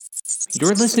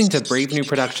You're listening to Brave New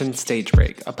Productions Stage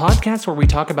Break, a podcast where we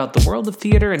talk about the world of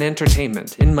theater and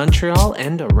entertainment in Montreal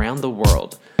and around the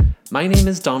world. My name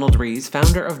is Donald Rees,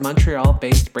 founder of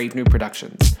Montreal-based Brave New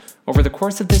Productions. Over the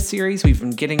course of this series, we've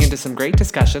been getting into some great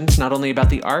discussions, not only about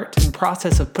the art and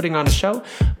process of putting on a show,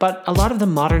 but a lot of the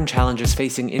modern challenges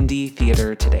facing indie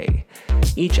theater today.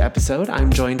 Each episode,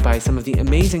 I'm joined by some of the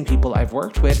amazing people I've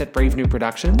worked with at Brave New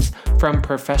Productions, from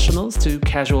professionals to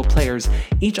casual players,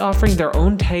 each offering their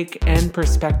own take and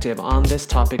perspective on this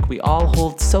topic we all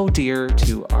hold so dear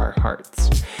to our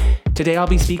hearts. Today I'll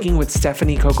be speaking with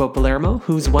Stephanie Coco Palermo,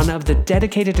 who's one of the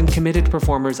dedicated and committed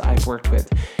performers I've worked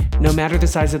with. No matter the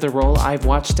size of the role, I've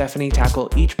watched Stephanie tackle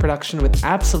each production with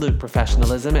absolute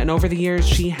professionalism, and over the years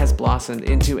she has blossomed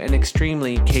into an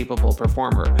extremely capable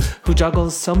performer who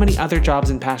juggles so many other jobs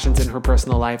and passions in her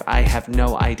personal life. I have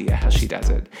no idea how she does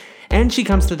it. And she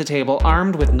comes to the table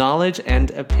armed with knowledge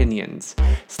and opinions.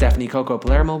 Stephanie Coco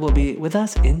Palermo will be with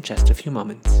us in just a few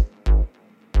moments.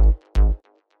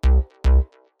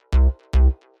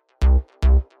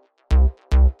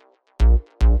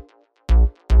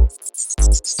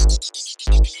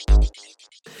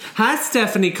 Hi,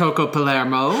 Stephanie Coco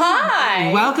Palermo.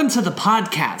 Hi. Welcome to the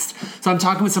podcast. So I'm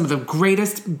talking with some of the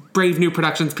greatest Brave New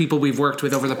Productions people we've worked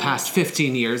with over the past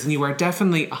 15 years, and you are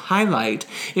definitely a highlight,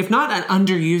 if not an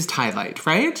underused highlight,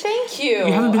 right? Thank you.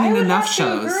 You haven't been in enough have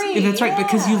shows. to agree. That's right,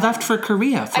 because you left for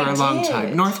Korea for I a long did.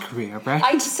 time. North Korea,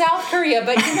 right? South Korea,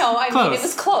 but you know, I mean, it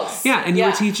was close. Yeah, and you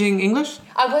were teaching English?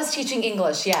 I was teaching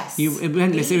English, yes.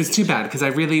 It was too bad, because I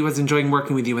really was enjoying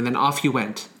working with you, and then off you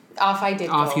went. Off I did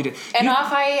Off go. you did. And You-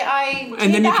 off I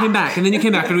And then you came back.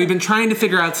 back, and we've been trying to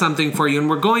figure out something for you, and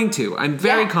we're going to. I'm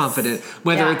very Yes. confident,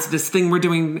 whether Yeah. it's this thing we're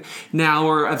doing now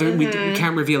or other. We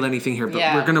can't reveal anything here, but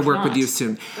Yeah, we're going to we work with cannot. you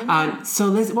soon. So,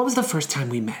 Liz, what was the first time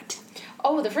we met?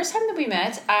 Oh, the first time that we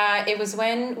met, it was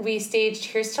when we staged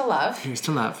Here's to Love. Here's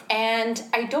to love. And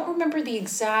I don't remember the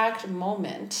exact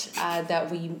moment that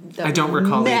we I don't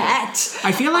recall met. either.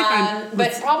 I feel like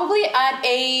But probably at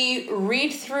a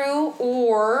read-through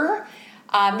or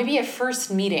maybe a first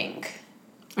meeting.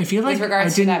 I feel like I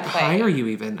regards to didn't that play. hire you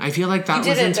even. I feel like that You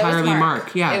was didn't. That was entirely Mark.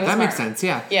 Mark. Yeah, It was that makes Mark. sense.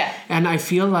 Yeah. Yeah. And I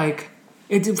feel like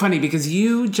it's funny because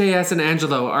you, JS, and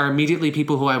Angelo are immediately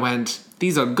people who I went,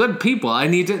 these are good people. I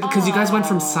need to, because you guys went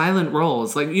from silent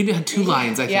roles. Like, you had 2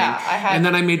 lines, I think. Yeah, I had- And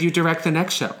then I made you direct the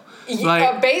next show.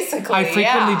 Basically, I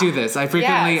frequently yeah. do this. I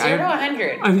frequently... Yeah, 0 to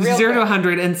 100. I'm real 0 to quick.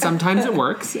 100, and sometimes it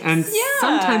works, and Yeah.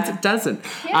 sometimes it doesn't.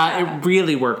 Yeah. It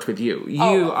really worked with you. You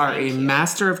Oh, are thank a you.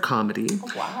 master of comedy.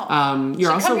 Wow. You're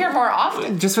Should also come here more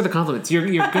often. just for the compliments.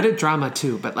 You're good at drama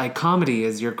too, but like comedy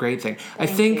is your great thing. I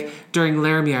think you. during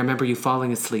Laramie, I remember you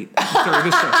falling asleep during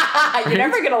the show. You're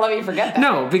never gonna let me forget that.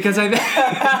 No, because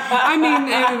I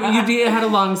mean, you had a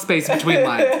long space between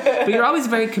lines, but you're always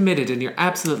very committed, and you're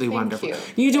absolutely wonderful. you.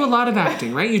 You do a lot of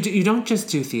acting, right? You don't just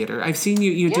do theater. I've seen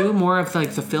you do Yeah. more of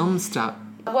like the film stuff.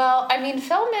 Well, I mean,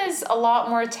 film is a lot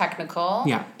more technical.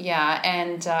 Yeah. Yeah,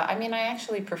 and I mean, I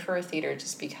actually prefer theater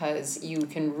just because you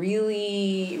can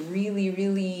really, really,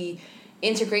 really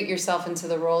integrate yourself into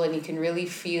the role, and you can really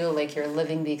feel like you're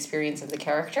living the experience of the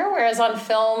character. Whereas on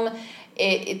film,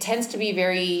 it tends to be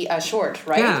very short,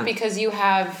 right? Yeah. Because you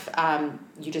have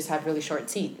you just have really short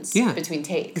scenes between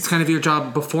takes. It's kind of your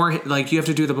job before, like you have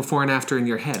to do the before and after in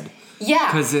your head.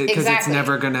 Yeah, Because it's exactly.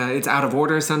 never it's out of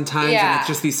order sometimes, and Yeah. it's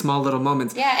just these small little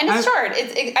moments. Yeah, and it's short.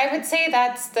 I would say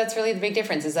that's really the big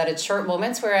difference is that it's short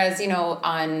moments, whereas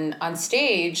on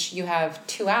stage you have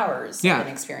 2 hours of an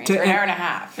experience or an hour and a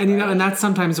half. And right? and that's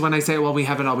sometimes when I say, well, we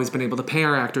haven't always been able to pay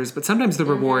our actors, but sometimes the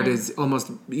reward is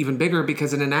almost even bigger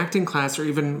because in an acting class or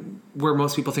even where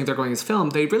most people think they're going as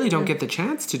film, they really don't get the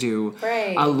chance to do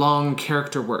a long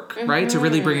character work, right? To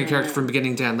really bring a character from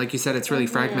beginning to end. Like you said, it's really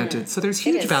fragmented. So there's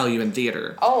huge is. value in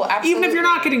theater. Oh, absolutely. Even if you're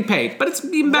not getting paid, but it's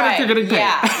even better if you're getting paid.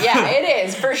 Yeah, it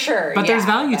is for sure. But there's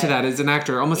value to that as an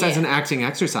actor, almost as an acting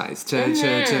exercise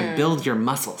to build your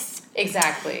muscles.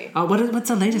 Exactly. What's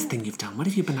the latest thing you've done? What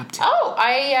have you been up to? Oh,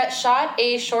 I shot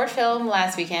a short film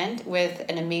last weekend with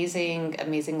an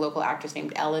amazing local actress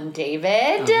named Ellen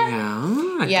David.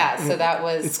 Yeah, so that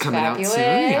was It's coming fabulous.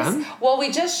 out soon, yeah. Well,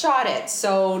 we just shot it,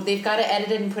 so they've got to edit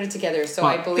it and put it together. So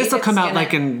I believe this will come out gonna...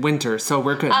 like in winter, so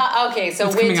we're good. Okay, so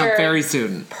it's winter coming out very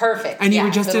soon. Perfect. And you were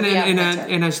just so in it'll be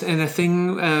out a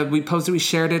thing we posted. We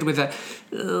shared it with a.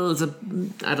 It was a.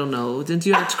 I don't know. Didn't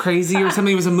you act crazy or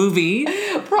something? It was a movie.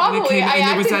 Probably.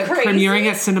 And it was premiering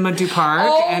at Cinema du Parc,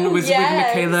 and it was with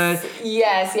Michaela.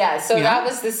 Yes. So that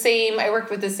was the same. I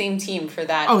worked with the same team for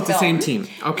that. Oh, it's the film. same team.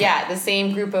 Okay. Yeah, the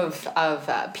same group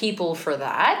of people for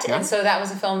that, and so that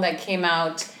was a film that came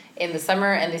out in the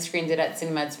summer, and they screened it at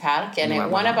Cinemas Park, and it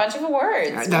won a bunch of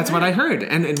awards. That's what I heard,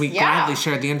 and we gladly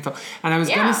shared the info. And I was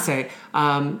going to say,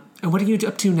 and what are you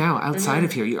up to now outside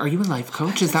of here? Are you a life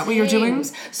coach? Is that what you're doing?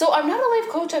 So I'm not a life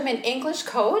coach. I'm an English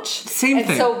coach. Same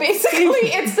thing. So basically,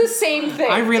 it's the same thing.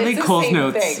 I really Cole's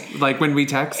notes. Like when we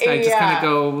text, I just kind of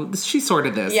go, she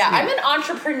sorted this. Yeah, I'm an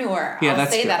entrepreneur. Yeah, I'll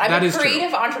say that. I'm a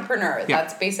creative entrepreneur. Yeah.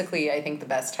 That's basically, I think, the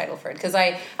best title for it. Because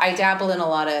I dabble in a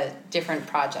lot of different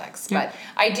projects. But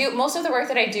I do, most of the work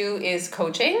that I do is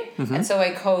coaching. And so I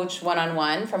coach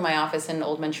one-on-one from my office in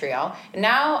Old Montreal. And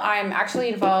now I'm actually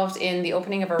involved in the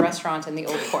opening of a restaurant in the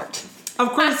Old Port. Of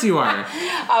course you are.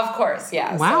 Of course,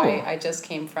 yeah. Wow. So I just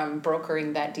came from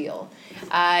brokering that deal.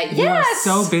 You are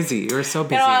so busy. You're so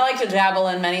busy. You know, I like to dabble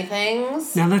in many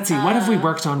things. Now, let's see. What have we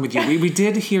worked on with you? We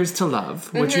did Here's to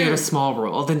Love, which you had a small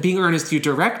role. Then Being Earnest, you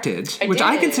directed,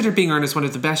 I consider Being Earnest one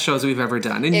of the best shows we've ever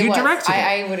done. And you directed it.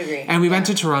 I would agree. And we went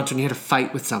to Toronto and you had a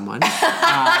fight with someone.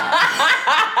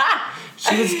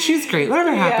 She's great.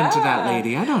 Whatever happened to that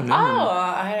lady? I don't know.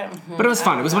 I don't. But it was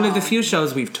fun. It was one of the few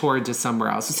shows we've toured to somewhere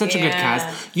else. It's such a good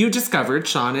cast. You discovered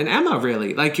Sean and Emma,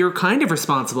 really. Like, you're kind of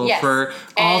responsible for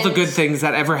all the good things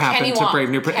that ever happened to Brave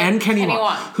New Production. And Kenny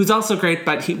Wong, who's also great,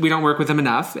 but we don't work with him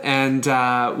enough. And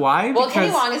why? Well,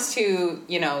 Kenny Wong is too,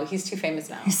 he's too famous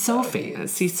now. He's so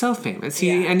famous. He's so famous.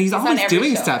 And he's always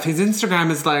doing stuff. His Instagram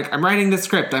is like, I'm writing the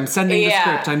script. I'm sending the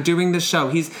script. I'm doing the show.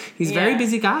 He's a very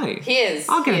busy guy. He is.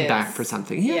 I'll get him back for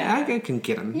something. I can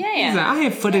get him. I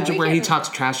have footage where he talks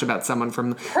trash about someone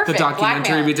from the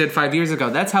documentary we did 5 years ago.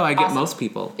 That's how I get most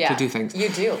people to do things. You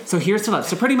do. So Here's to Love.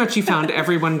 So pretty much you found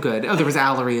everyone good. Oh, there was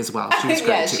Allery as well. She was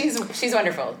great too. she's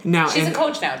wonderful. Now, she's a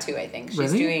coach now too, I think.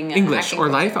 She's doing English or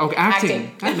life? Oh, acting.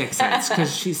 Acting. That makes sense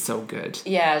because she's so good.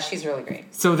 Yeah, she's really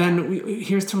great. So then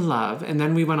Here's to Love, and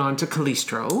then we went on to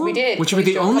Calistro. We did. Which you were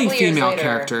the only female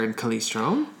character in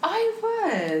Calistro. I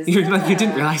was. You're like, you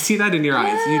didn't realize. I see that in your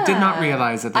eyes. You did not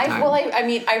realize at the time.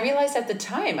 I realized at the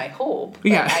time, I hope.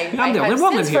 Yeah, I'm the only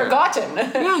woman here. Forgotten.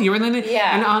 Yeah, you were in the...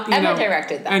 Yeah, and Emma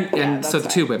directed that. And so the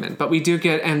two women. But we do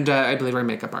get... And I believe our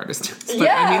makeup artist. But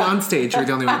I mean, on stage, you're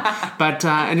the only one. But,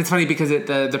 and it's funny because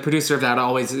the producer of that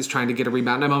always is trying to get a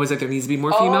rebound. And I'm always like, there needs to be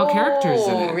more female characters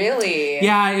in it. Oh, really?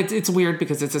 Yeah, it's weird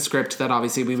because it's a script that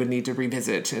obviously we would need to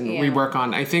revisit and rework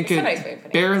on. I think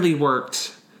it barely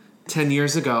worked 10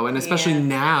 years ago, and especially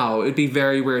now, it'd be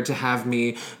very weird to have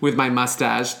me with my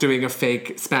mustache doing a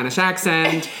fake Spanish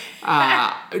accent.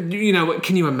 Can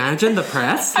you imagine the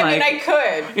press? I mean, I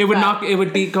could. It would not. It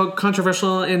would be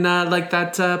controversial in like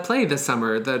that play this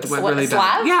summer that went really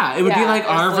bad. Yeah, it would be like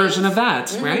our version of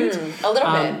that, right? A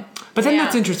little bit. But then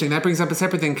that's interesting. That brings up a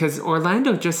separate thing because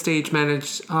Orlando just stage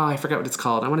managed. Oh, I forgot what it's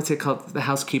called. I want to say called the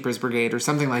Housekeepers Brigade or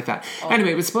something like that.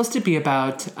 Anyway, it was supposed to be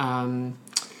about.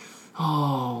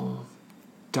 Oh,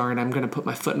 darn, I'm going to put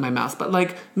my foot in my mouth. But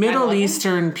like Middle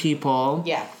Eastern people.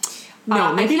 Yeah.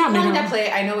 No, maybe not Middle. That play,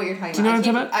 I know what you're talking about. Do you know what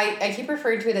I'm talking about? I keep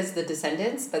referring to it as The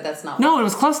Descendants, but that's not. No, it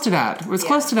was close to that. It was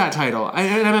close to that title.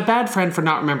 And I'm a bad friend for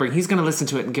not remembering. He's going to listen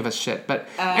to it and give us shit. But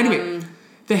anyway,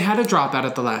 they had a dropout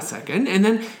at the last second. And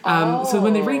then, so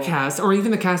when they recast, or even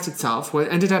the cast itself,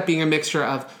 ended up being a mixture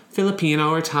of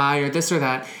Filipino or Thai or this or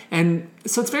that. And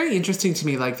so it's very interesting to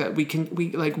me, like, that we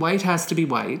like, white has to be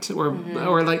white, or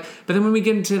like, but then when we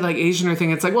get into, like, Asian or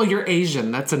thing, it's like, well, you're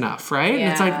Asian, that's enough, right? Yeah.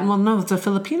 And it's like, well, no, it's a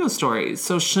Filipino story,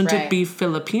 so shouldn't it be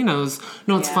Filipinos?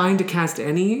 No, it's fine to cast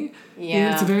any.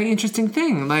 Yeah. It's a very interesting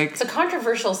thing. Like, it's a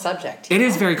controversial subject. It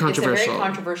is very controversial. It's a very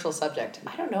controversial subject.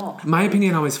 I don't know. My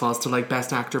opinion always falls to, like,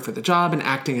 best actor for the job, and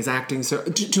acting is acting. So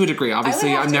to a degree,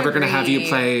 obviously, I'm never going to have you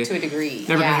play. To a degree.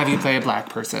 Never going to have you play a black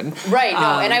person. Right.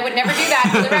 No, and I would never do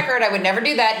that. For the record, I would never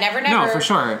do that. Never. No, for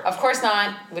sure. Of course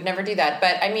not. Would never do that.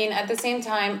 But I mean, at the same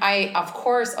time, of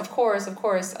course,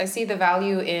 I see the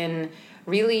value in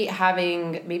really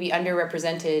having maybe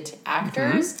underrepresented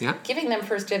actors, giving them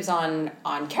first dibs on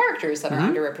characters that are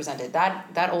underrepresented.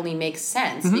 That only makes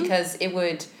sense because it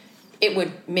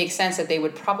would make sense that they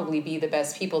would probably be the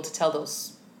best people to tell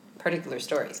those particular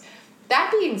stories. That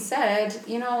being said,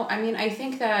 I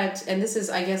think that, and this is,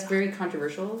 I guess, very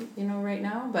controversial, right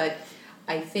now, but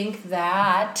I think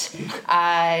that,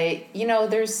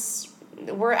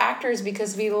 we're actors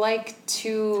because we like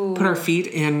to put our feet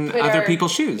in other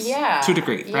people's shoes, to a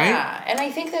degree, right? Yeah, and I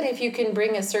think that if you can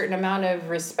bring a certain amount of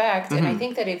respect, and I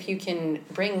think that if you can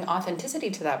bring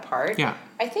authenticity to that part,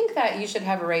 I think that you should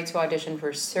have a right to audition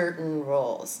for certain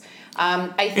roles.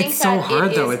 I think it's so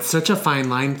hard, though. It's such a fine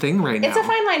line thing right now. It's a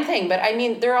fine line thing, but I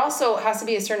mean, there also has to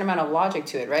be a certain amount of logic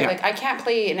to it, right? Like, I can't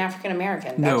play an African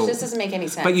American. That just doesn't make any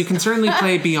sense. But you can certainly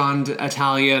play beyond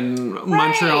Italian,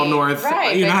 Montreal North.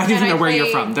 You're not even know where where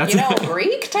you're from. That's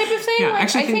Greek type of thing. Yeah, like,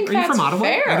 actually, I think are you that's from Ottawa?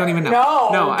 fair. I don't even know.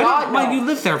 No, I don't, well, you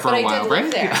lived there for a while, I did right?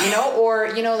 live there,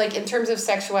 or like in terms of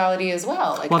sexuality as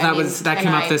well. Like, well, that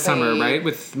came up this summer, right?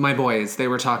 With my boys, they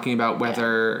were talking about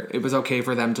whether it was okay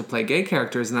for them to play gay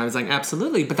characters, and I was like,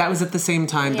 absolutely. But that was at the same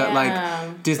time that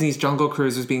like Disney's Jungle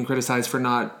Cruise was being criticized for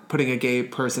not putting a gay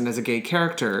person as a gay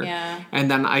character. Yeah. And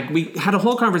then we had a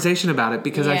whole conversation about it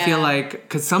because I feel like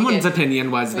because someone's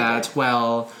opinion was that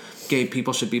gay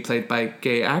people should be played by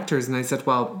gay actors, and I said,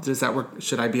 well, does that work?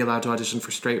 Should I be allowed to audition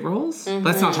for straight roles?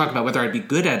 Let's not talk about whether I'd be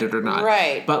good at it or not.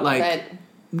 Right. But like.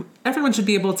 Everyone should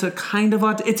be able to kind of...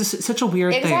 It's such a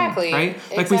weird thing, right?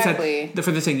 Like we said,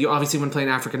 for the thing, you obviously want to play an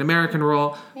African-American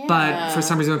role, but for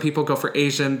some reason when people go for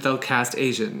Asian, they'll cast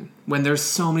Asian, when there's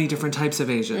so many different types of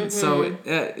Asians. So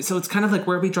it's kind of like,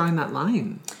 where are we drawing that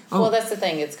line? Well, that's the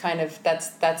thing. It's kind of...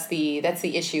 That's the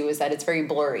issue, is that it's very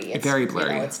blurry. It's very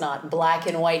blurry. It's not black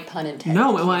and white, pun intended.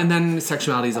 No, well, and then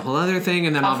sexuality is a whole other thing,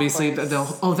 and then obviously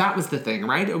that was the thing,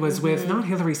 right? It was with, not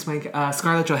Hilary Swank,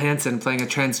 Scarlett Johansson playing a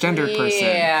transgendered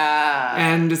person. Yeah.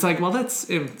 And it's like, well, that's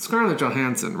Scarlett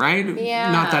Johansson, right?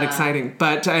 Yeah. Not that exciting.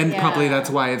 But, probably that's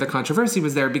why the controversy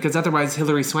was there, because otherwise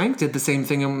Hilary Swank did the same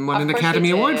thing and won an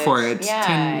Academy Award for it.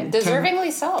 Yeah,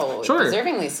 deservingly so. Sure.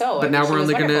 Deservingly so. But now we're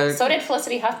only going to... So did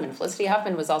Felicity Huffman. Felicity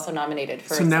Huffman was also nominated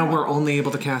for... So now we're only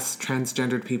able to cast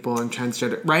transgendered people and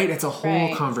transgender... Right? It's a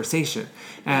whole conversation.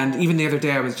 And even the other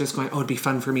day I was just going, it'd be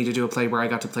fun for me to do a play where I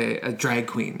got to play a drag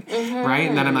queen. Right?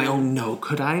 And then I'm like, oh no,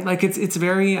 could I? Like, it's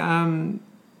very...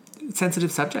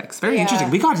 sensitive subjects. Very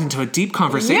interesting. We got into a deep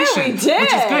conversation. Yeah, we did.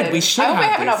 Which is good. We should have I hope I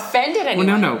haven't offended anyone.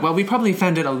 Well, no. Well, we probably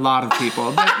offended a lot of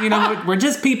people. But, we're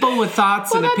just people with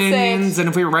thoughts and opinions. And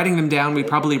if we were writing them down, we'd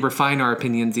probably refine our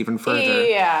opinions even further.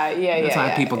 That's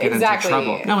why people get into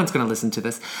trouble. No one's going to listen to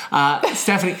this.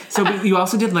 Stephanie, so you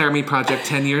also did Laramie Project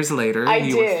 10 years later.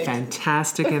 You were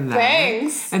fantastic in that.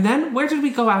 Thanks. And then where did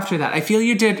we go after that? I feel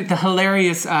you did the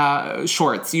hilarious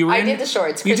shorts. I did the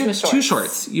shorts. You did two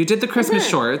shorts. You did the Christmas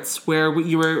shorts, where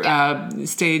you were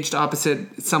staged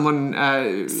opposite someone.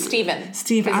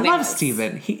 Steven. I love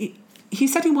Steven. He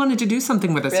said he wanted to do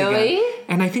something with us again.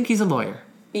 And I think he's a lawyer.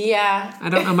 Yeah. I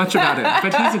don't know much about it,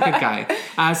 but he's a good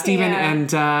guy. Steven, and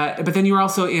but then you were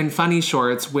also in Funny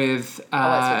Shorts with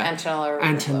Antonella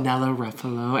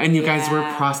Ruffalo. And you guys were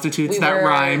prostitutes that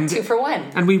rhymed. 2 for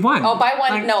 1. And we won. Oh, buy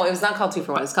one. No, it was not called 2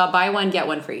 for 1. It was called buy one, get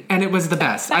one free. And it was the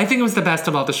best. I think it was the best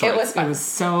of all the shorts. It was fun. It was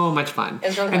so much fun. It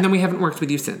was really fun. And then we haven't worked with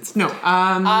you since. No.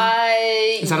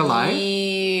 Is that a lie?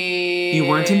 You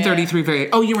weren't in 33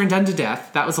 Oh, you were in Done to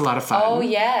Death. That was a lot of fun. Oh,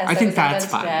 yes. I think that's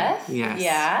fun. Death. Yes.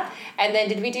 Yeah. And then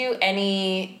did we do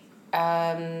any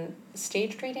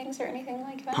staged readings or anything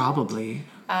like that? Probably.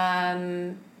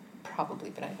 Probably,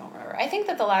 but I don't remember. I think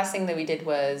that the last thing that we did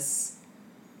was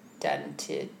Done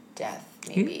to Death,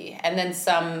 maybe. And then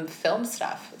some film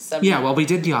stuff. Well, we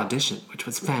did the audition, which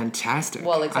was fantastic.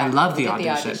 Well, exactly. I love the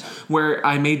audition, where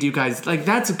I made you guys... Like,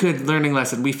 that's a good learning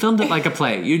lesson. We filmed it like a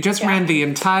play. You just ran the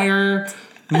entire...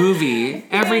 movie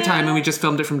every time, and we just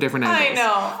filmed it from different angles.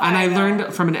 I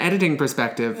learned from an editing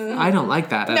perspective, I don't like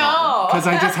that at all. Because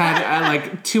I just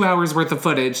had 2 hours worth of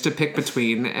footage to pick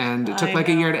between, and it took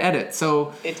a year to edit.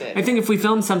 So it did. I think if we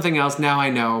film something else, now I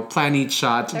know, plan each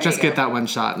shot, just get that one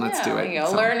shot, and let's do it.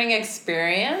 So. Learning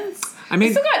experience. I mean,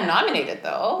 we still got nominated,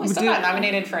 though. We still got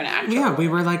nominated for an actor. Yeah, we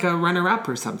were like a runner-up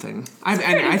or something.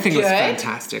 I think it was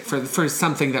fantastic for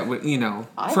something that,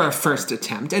 for a first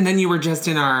attempt. And then you were just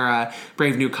in our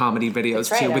Brave New Comedy videos,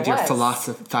 too, with your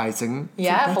philosophizing.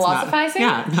 Yeah, philosophizing?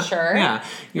 Sure. Yeah.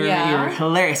 You're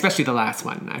hilarious, especially the last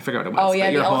one. I forgot what it was. Oh, yeah,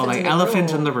 but your whole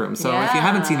elephant in the room. So if you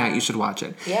haven't seen that, you should watch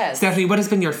it. Yes. Stephanie, what has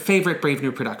been your favorite Brave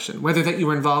New production, whether that you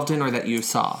were involved in or that you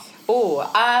saw?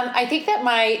 Oh, I think that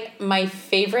my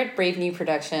favorite Brave New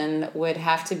production would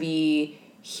have to be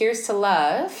Here's to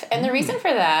Love. And the reason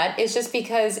for that is just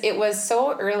because it was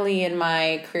so early in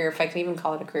my career, if I can even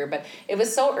call it a career, but it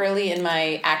was so early in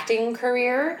my acting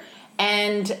career.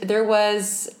 And there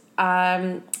was,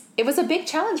 it was a big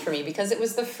challenge for me because it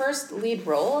was the first lead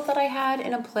role that I had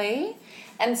in a play.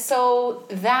 And so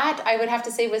that, I would have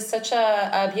to say, was such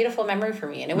a beautiful memory for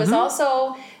me. And it was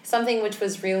also something which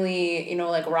was really,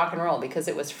 like rock and roll, because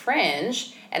it was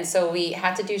Fringe. And so we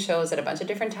had to do shows at a bunch of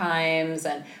different times.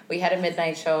 And we had a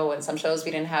midnight show. And some shows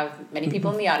we didn't have many people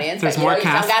in the audience. There's but, more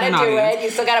cast you still got to do audience. it. You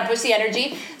still got to push the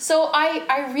energy. So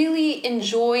I really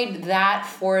enjoyed that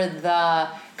for the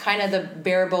kind of the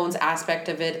bare bones aspect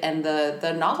of it and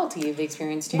the novelty of the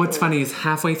experience too. What's funny is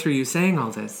halfway through you saying all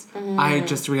this, I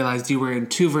just realized you were in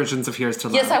 2 versions of Here's to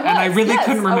Love. Yes, I was. And I really Yes,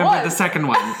 couldn't I remember was. the second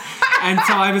one. And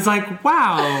so I was like,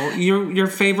 wow, your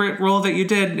favorite role that you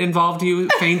did involved you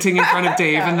fainting in front of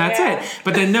Dave, and that's it.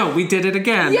 But then, no, we did it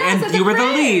again. Yes, and you were the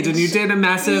lead, and you did a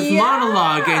massive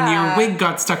monologue, and your wig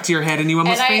got stuck to your head, and you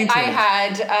almost fainted. I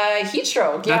had heat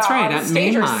stroke. That's right, on at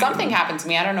stage, or Mainline. something happened to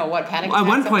me. I don't know what, panic At attack,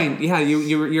 one something. point, yeah,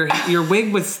 your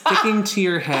wig was sticking to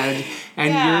your head, and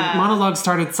your monologue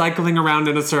started cycling around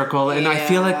in a circle, and I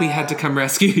feel like we had to come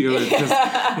rescue you and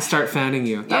just start fanning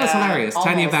you. That was hilarious.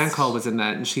 Tanya almost. Van Call was in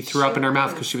that, and she threw up in her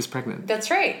mouth because she was pregnant. That's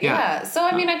right. Yeah. So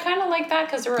I mean, I kind of like that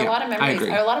because there were a lot of memories. agree.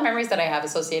 There are a lot of memories that I have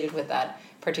associated with that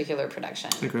particular production.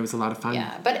 I agree, it was a lot of fun.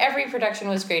 Yeah, but every production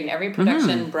was great, and every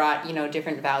production brought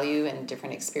different value and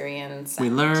different experience. We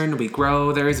learn, we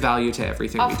grow. There is value to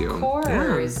everything we do. Of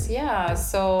course, yeah.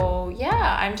 So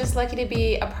yeah, I'm just lucky to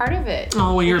be a part of it.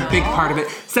 Oh, well, you're a big part of it.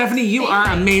 Stephanie, you are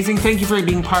amazing. Thank you for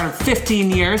being part of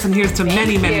 15 years, and here's to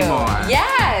many, many more.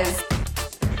 Yes.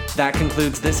 That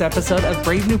concludes this episode of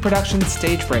Brave New Productions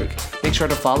Stage Break. Make sure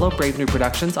to follow Brave New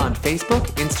Productions on Facebook,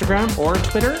 Instagram, or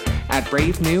Twitter at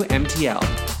Brave New MTL.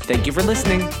 Thank you for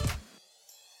listening.